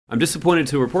I'm disappointed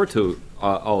to report to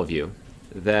all of you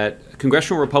that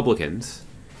congressional Republicans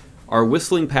are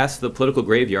whistling past the political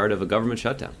graveyard of a government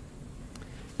shutdown.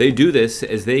 They do this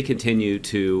as they continue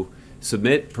to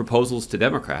submit proposals to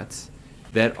Democrats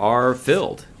that are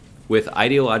filled with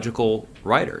ideological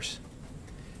riders.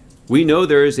 We know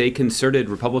there is a concerted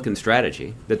Republican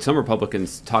strategy that some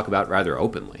Republicans talk about rather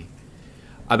openly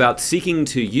about seeking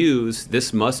to use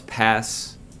this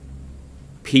must-pass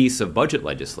piece of budget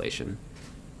legislation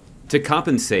to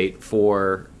compensate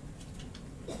for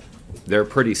their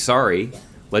pretty sorry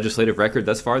legislative record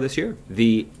thus far this year.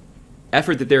 The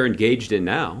effort that they're engaged in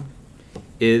now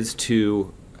is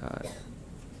to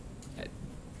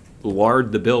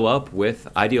lard the bill up with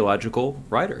ideological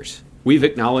riders. We've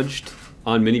acknowledged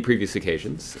on many previous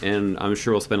occasions, and I'm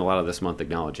sure we'll spend a lot of this month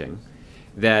acknowledging,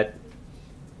 that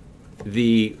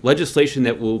the legislation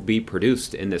that will be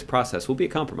produced in this process will be a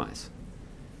compromise.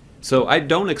 So I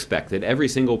don't expect that every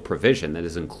single provision that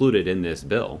is included in this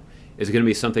bill is going to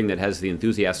be something that has the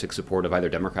enthusiastic support of either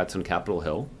Democrats on Capitol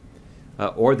Hill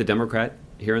or the Democrat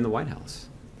here in the White House.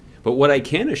 But what I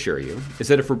can assure you is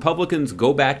that if Republicans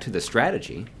go back to the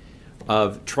strategy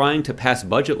of trying to pass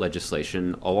budget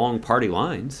legislation along party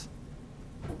lines,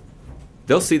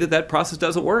 they'll see that that process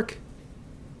doesn't work.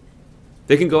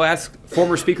 They can go ask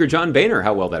former Speaker John Boehner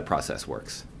how well that process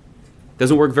works. It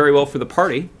doesn't work very well for the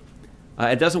party.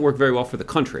 It doesn't work very well for the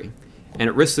country. And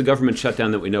it risks the government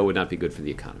shutdown that we know would not be good for the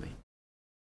economy.